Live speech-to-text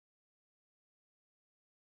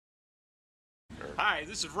Hi,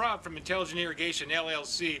 this is Rob from Intelligent Irrigation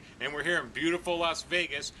LLC, and we're here in beautiful Las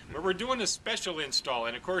Vegas, where we're doing a special install.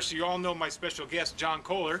 And of course, you all know my special guest, John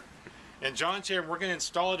Kohler. And John's here, and we're going to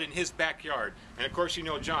install it in his backyard. And of course, you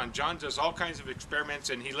know John. John does all kinds of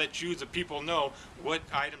experiments, and he lets you, the people, know what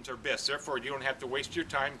items are best. Therefore, you don't have to waste your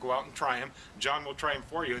time. Go out and try them. John will try them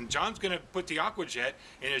for you. And John's going to put the AquaJet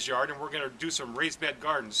in his yard, and we're going to do some raised bed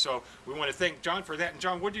gardens. So we want to thank John for that. And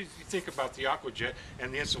John, what do you think about the AquaJet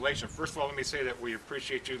and the installation? First of all, let me say that we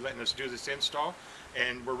appreciate you letting us do this install,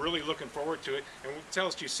 and we're really looking forward to it. And tell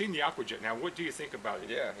us, you've seen the AquaJet now. What do you think about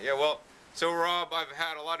it? Yeah, well, so Rob, I've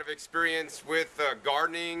had a lot of experience with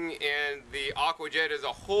gardening, and the AquaJet is a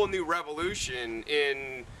whole new revolution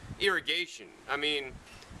in irrigation. I mean,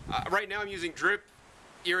 right now I'm using drip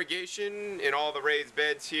irrigation in all the raised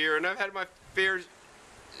beds here, and I've had my fair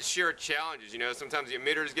share of challenges. You know, sometimes the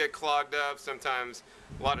emitters get clogged up, sometimes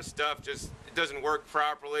a lot of stuff just doesn't work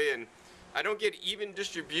properly, and I don't get even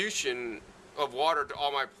distribution of water to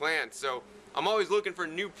all my plants. So I'm always looking for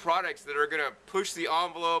new products that are going to push the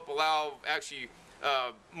envelope, allow actually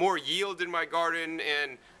more yield in my garden,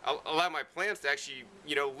 and allow my plants to actually,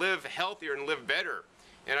 you know, live healthier and live better.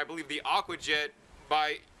 And I believe the AquaJet,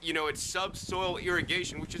 by, you know, its subsoil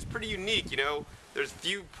irrigation, which is pretty unique. You know, there's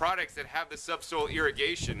few products that have the subsoil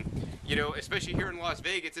irrigation. You know, especially here in Las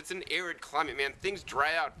Vegas, it's an arid climate, man. Things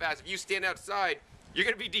dry out fast. If you stand outside, you're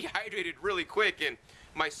going to be dehydrated really quick, and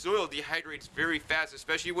my soil dehydrates very fast,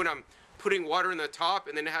 especially when I'm putting water in the top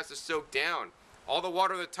and then it has to soak down. All the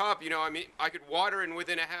water on the top, you know, I mean, I could water and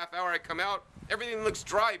within a half hour I come out, everything looks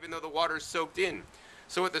dry even though the water is soaked in.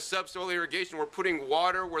 So with the subsoil irrigation, we're putting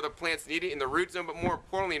water where the plants need it in the root zone, but more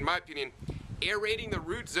importantly, in my opinion, aerating the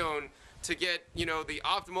root zone to get, you know, the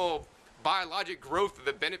optimal biologic growth of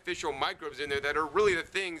the beneficial microbes in there that are really the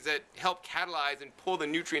things that help catalyze and pull the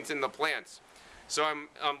nutrients in the plants. So I'm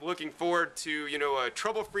looking forward to, you know, a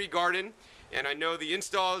trouble-free garden, and I know the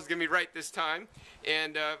install is going to be right this time,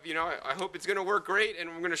 and you know, I hope it's going to work great, and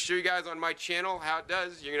I'm going to show you guys on my channel how it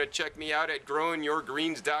does. You're going to check me out at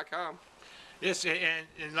growingyourgreens.com. Yes,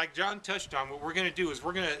 and like John touched on, what we're going to do is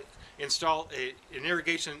we're going to install an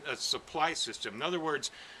irrigation supply system. In other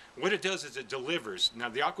words, what it does is it delivers. Now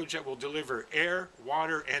the AquaJet will deliver air,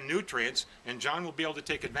 water, and nutrients, and John will be able to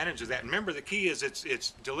take advantage of that. And remember, the key is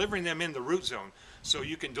it's delivering them in the root zone. So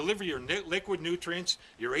you can deliver your liquid nutrients,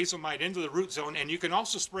 your azomite into the root zone, and you can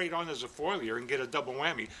also spray it on as a foliar and get a double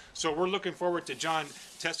whammy. So we're looking forward to John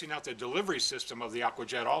testing out the delivery system of the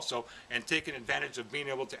AquaJet also, and taking advantage of being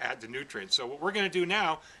able to add the nutrients. So what we're going to do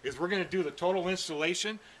now is we're going to do the total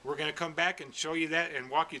installation. We're going to come back and show you that and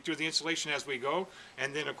walk you through the installation as we go.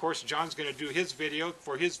 And then of course John's going to do his video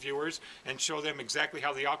for his viewers and show them exactly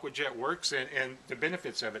how the AquaJet works and the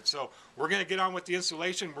benefits of it. So we're going to get on with the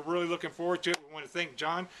installation. We're really looking forward to it. We want to thank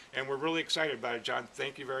John, and we're really excited about it, John.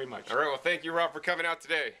 Thank you very much. All right, well, thank you, Rob, for coming out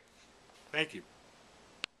today. Thank you.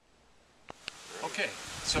 Okay,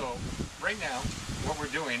 so right now what we're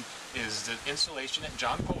doing is the installation at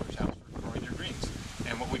John Kohler's house for growing your greens.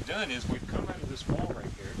 And what we've done is we've come out of this wall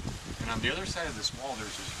right here, and on the other side of this wall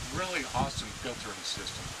there's this really awesome filtering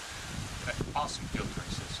system.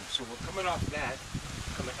 So we're coming off that,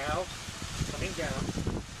 coming out, coming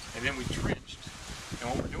down, and then we trenched. And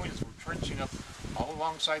what we're doing is we're trenching up all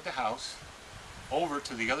alongside the house, over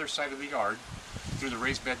to the other side of the yard, through the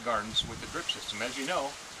raised bed gardens with the drip system. As you know,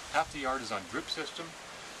 half the yard is on drip system,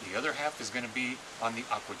 the other half is going to be on the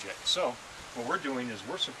AquaJet. So what we're doing is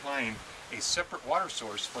we're supplying a separate water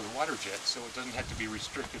source for the water jet, so it doesn't have to be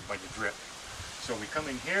restricted by the drip. So we come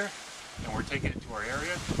in here and we're taking it to our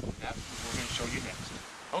area. That's what we're going to show you next.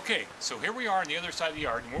 Okay, so here we are on the other side of the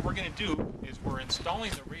yard, and what we're going to do is we're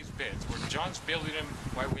installing the raised beds, where John's building them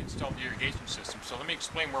while we installed the irrigation system. So let me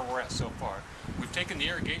explain where we're at so far. We've taken the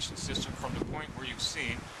irrigation system from the point where you've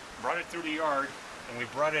seen, brought it through the yard, and we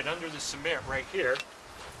brought it under the cement right here,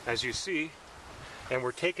 as you see, and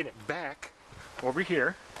we're taking it back over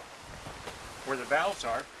here where the valves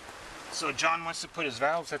are. So John wants to put his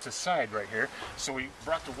valves at the side right here. So we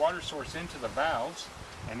brought the water source into the valves,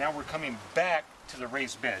 and now we're coming back to the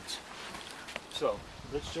raised beds. So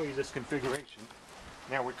let's show you this configuration.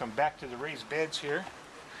 Now we come back to the raised beds here,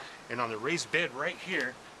 and on the raised bed right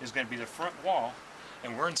here is going to be the front wall,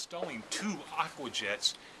 and we're installing 2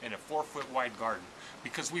 AquaJets in a 4-foot wide garden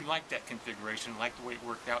because we like that configuration, like the way it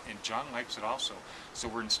worked out, and John likes it also. So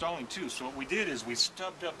we're installing 2. So what we did is we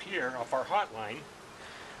stubbed up here off our hotline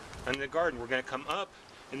in the garden. We're going to come up,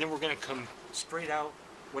 and then we're going to come straight out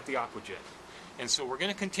with the AquaJet. And so we're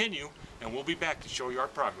going to continue, and we'll be back to show you our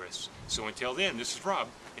progress. So until then, this is Rob,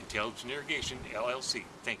 Intelligent Irrigation LLC.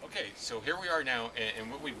 Thank you. Okay, so here we are now,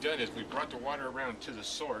 and what we've done is we brought the water around to the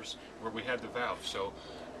source where we had the valve. So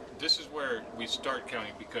this is where we start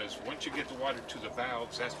counting, because once you get the water to the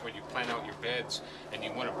valves, that's when you plan out your beds, and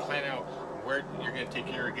you want to plan out where you're going to take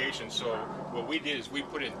irrigation. So what we did is we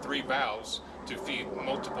put in 3 valves to feed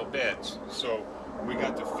multiple beds. So we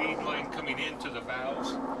got the feed line coming into the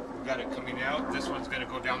valves, we got it coming out. This one's going to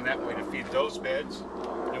go down that way to feed those beds,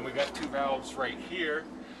 and we got 2 valves right here.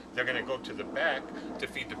 They're going to go to the back to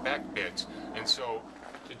feed the back beds. And so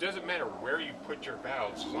it doesn't matter where you put your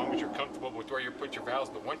valves, as long as you're comfortable with where you put your valves.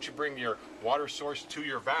 But once you bring your water source to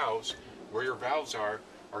your valves, where your valves are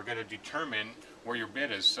going to determine where your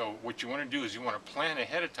bed is. So what you want to do is you want to plan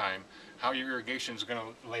ahead of time how your irrigation is going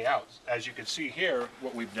to lay out. As you can see here,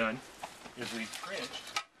 what we've done is we've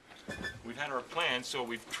trenched. We've had our plan, so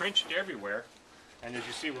we've trenched everywhere. And as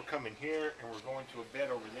you see, we're coming here and we're going to a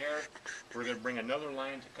bed over there. We're going to bring another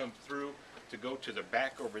line to come through to go to the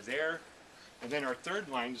back over there. And then our third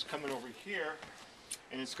line is coming over here,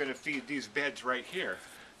 and it's going to feed these beds right here.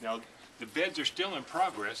 Now, the beds are still in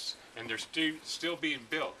progress, and they're still being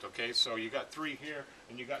built, okay? So you got 3 here,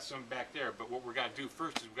 and you got some back there. But what we're going to do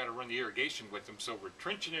first is we've got to run the irrigation with them. So we're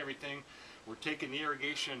trenching everything. We're taking the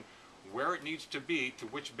irrigation where it needs to be, to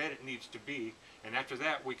which bed it needs to be, and after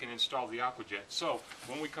that we can install the AquaJet. So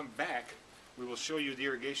when we come back, we will show you the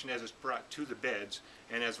irrigation as it's brought to the beds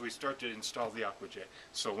and as we start to install the AquaJet.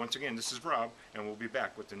 So once again, this is Rob, and we'll be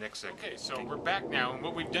back with the next segment. Okay, so we're back now, and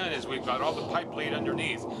what we've done is we've got all the pipe laid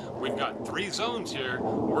underneath. We've got 3 zones here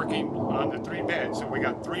working on the 3 beds. So we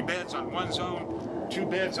got 3 beds on one zone, 2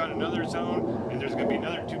 beds on another zone, and there's going to be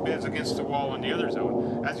another 2 beds against the wall on the other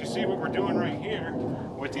zone. As you see what we're doing right here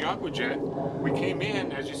with the AquaJet, we came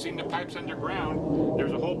in, as you've seen the pipes underground,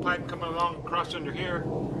 there's a whole pipe coming along across under here.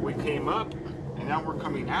 We came up, and now we're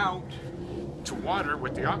coming out to water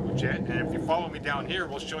with the AquaJet. And if you follow me down here,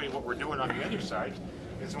 we'll show you what we're doing on the other side.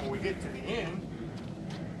 Is when we get to the end,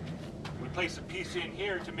 we place a piece in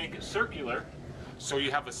here to make it circular, so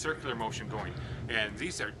you have a circular motion going. And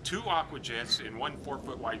these are 2 AquaJets in 1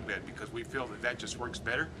 4-foot wide bed, because we feel that that just works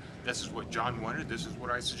better. This is what John wanted. This is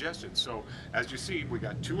what I suggested. So as you see, we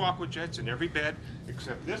got 2 AquaJets in every bed,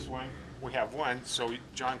 except this one we have 1, so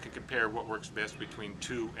John can compare what works best between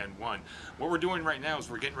 2 and 1. What we're doing right now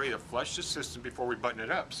is we're getting ready to flush the system before we button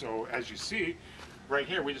it up. So as you see right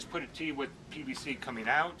here, we just put a T with PVC coming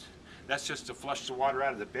out. That's just to flush the water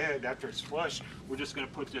out of the bed. After it's flushed, we're just going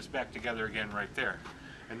to put this back together again right there,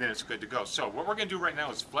 and then it's good to go. So what we're going to do right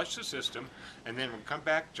now is flush the system, and then when we come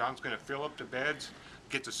back, John's going to fill up the beds,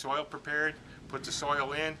 get the soil prepared, put the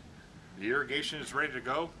soil in. The irrigation is ready to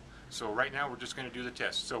go. So right now we're just going to do the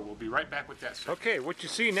test. So we'll be right back with that. Okay, what you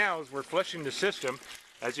see now is we're flushing the system.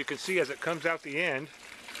 As you can see, as it comes out the end,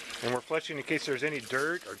 and we're flushing in case there's any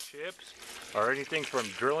dirt or chips or anything from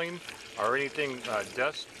drilling or anything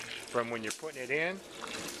dust from when you're putting it in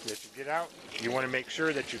that you get out. You want to make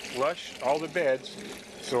sure that you flush all the beds.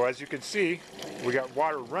 So as you can see, we got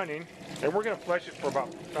water running, and we're going to flush it for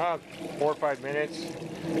about 4 or 5 minutes.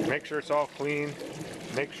 Make sure it's all clean.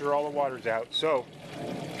 Make sure all the water's out. So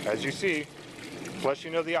as you see,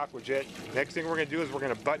 flushing of the AquaJet. Next thing we're going to do is we're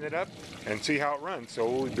going to button it up and see how it runs. So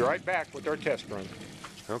we'll be right back with our test run.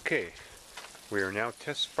 Okay, we are now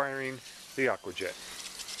test firing the AquaJet.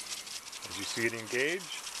 As you see it engage,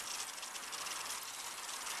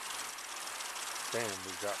 bam,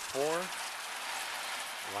 we've got 4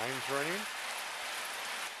 lines running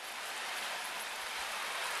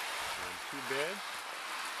on 2 beds.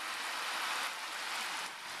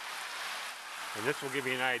 And this will give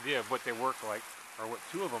you an idea of what they work like, or what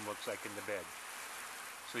 2 of them looks like in the bed.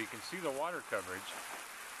 So you can see the water coverage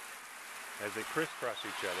as they crisscross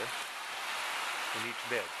each other in each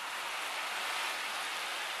bed.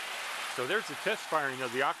 So there's the test firing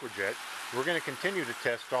of the AquaJet. We're going to continue to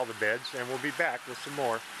test all the beds, and we'll be back with some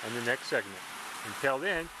more on the next segment. Until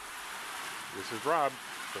then, this is Rob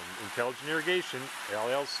from Intelligent Irrigation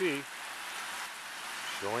LLC,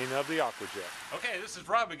 showing of the AquaJet. Okay, this is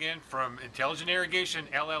Rob again from Intelligent Irrigation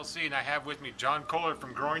LLC, and I have with me John Kohler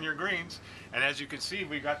from Growing Your Greens. And as you can see,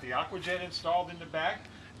 we got the AquaJet installed in the back.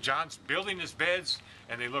 John's building his beds,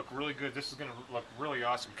 and they look really good. This is going to look really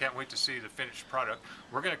awesome. Can't wait to see the finished product.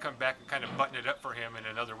 We're going to come back and kind of button it up for him in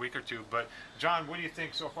another week or 2. But John, what do you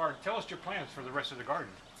think so far? Tell us your plans for the rest of the garden.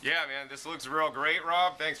 Yeah, man, this looks real great,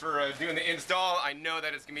 Rob. Thanks for doing the install. I know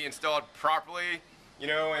that it's going to be installed properly, you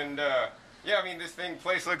know, and yeah, I mean, this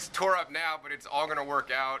place looks tore up now, but it's all going to work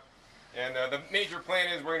out. And the major plan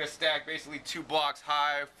is we're going to stack basically 2 blocks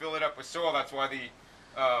high, fill it up with soil. That's why the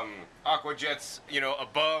AquaJet's, you know,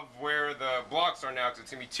 above where the blocks are now, because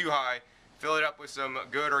it's going to be too high. fill it up with some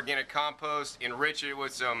good organic compost, enrich it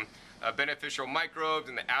with some beneficial microbes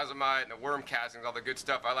and the azomite and the worm castings, all the good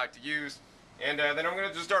stuff I like to use. And then I'm going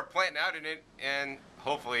to just start planting out in it, and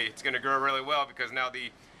hopefully it's going to grow really well, because now the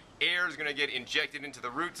air is going to get injected into the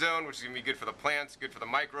root zone, which is going to be good for the plants, good for the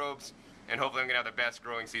microbes, and hopefully I'm going to have the best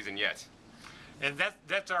growing season yet. And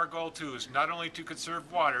that's our goal too, is not only to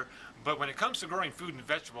conserve water, but when it comes to growing food and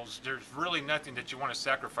vegetables, there's really nothing that you want to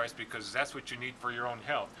sacrifice, because that's what you need for your own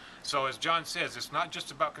health. So as John says, it's not just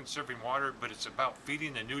about conserving water, but it's about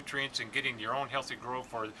feeding the nutrients and getting your own healthy growth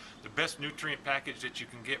for the best nutrient package that you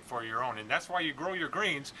can get for your own. And that's why you grow your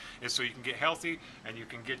greens, is so you can get healthy and you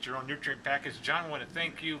can get your own nutrient package. John, I want to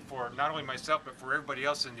thank you for not only myself, but for everybody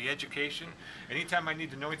else in the education. Anytime I need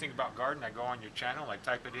to know anything about garden, I go on your channel, I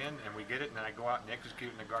type it in, and we get it, and then I go out and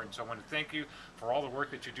execute in the garden. So I want to thank you for all the work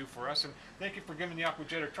that you do for us, and thank you for giving the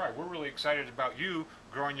AquaJet a try. We're really excited about you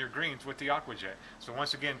growing your greens with the AquaJet. So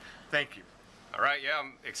once again, thank you. All right, yeah,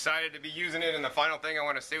 I'm excited to be using it. And the final thing I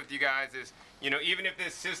want to say with you guys is, you know, even if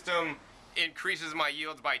this system increases my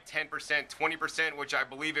yields by 10%, 20%, which I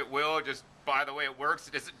believe it will, just by the way it works,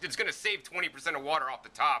 it's going to save 20% of water off the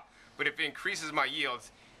top. But if it increases my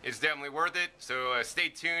yields, it's definitely worth it. So stay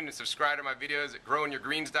tuned and subscribe to my videos at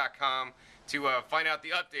growingyourgreens.com to find out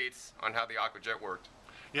the updates on how the AquaJet worked.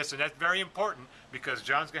 Yes, and that's very important, because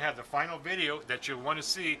John's going to have the final video that you'll want to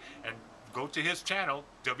see. And go to his channel,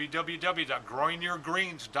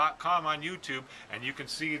 www.growingyourgreens.com on YouTube, and you can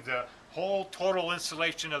see the whole total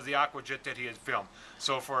installation of the AquaJet that he had filmed.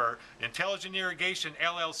 So for Intelligent Irrigation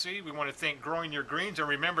LLC, we want to thank Growing Your Greens, and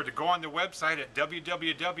remember to go on the website at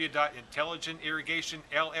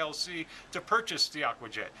www.intelligentirrigationllc to purchase the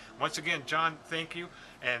AquaJet. Once again, John, thank you,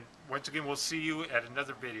 and once again, we'll see you at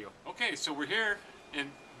another video. Okay, so we're here and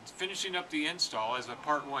finishing up the install as a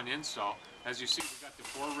part 1 install. As you see, we got the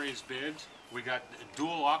 4 raised beds. We got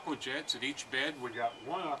dual AquaJets at each bed. We got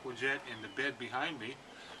 1 AquaJet in the bed behind me.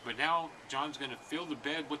 But now John's going to fill the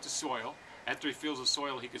bed with the soil. After he fills the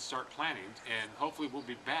soil, he can start planting. And hopefully we'll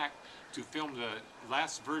be back to film the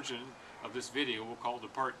last version of this video. We'll call it the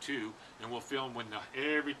part 2. And we'll film when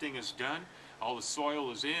everything is done. All the soil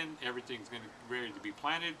is in. Everything's going to be ready to be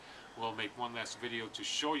planted. We'll make one last video to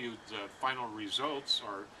show you the final results,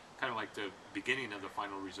 or kind of like the beginning of the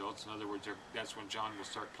final results. In other words, that's when John will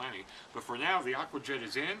start planting. But for now, the AquaJet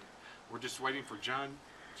is in. We're just waiting for John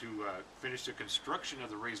to finish the construction of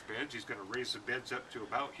the raised beds. He's going to raise the beds up to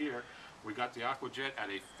about here. We got the AquaJet at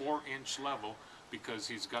a 4-inch level, because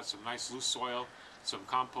he's got some nice loose soil, some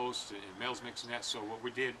compost, and males mix in that. So what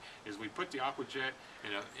we did is we put the AquaJet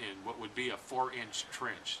in what would be a 4-inch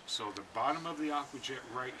trench. So the bottom of the AquaJet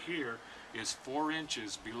right here is 4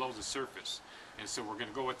 inches below the surface. And so we're going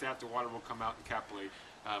to go with that. The water will come out and capillate.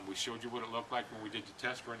 We showed you what it looked like when we did the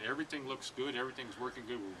test run. Everything looks good. Everything's working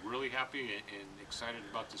good. We're really happy and excited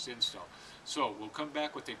about this install. So we'll come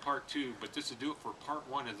back with a part 2, but this will do it for part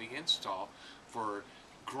 1 of the install for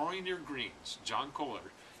Growing Your Greens. John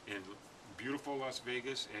Kohler in beautiful Las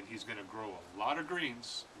Vegas, and he's going to grow a lot of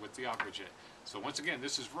greens with the AquaJet. So once again,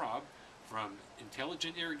 this is Rob from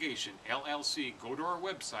Intelligent Irrigation LLC. Go to our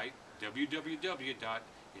website,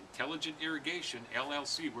 www.Intelligent Irrigation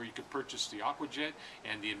LLC, where you can purchase the AquaJet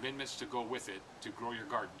and the amendments to go with it to grow your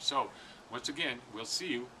garden. So once again, we'll see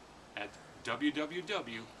you at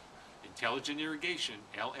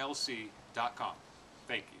www.intelligentirrigationllc.com.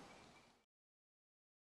 Thank you.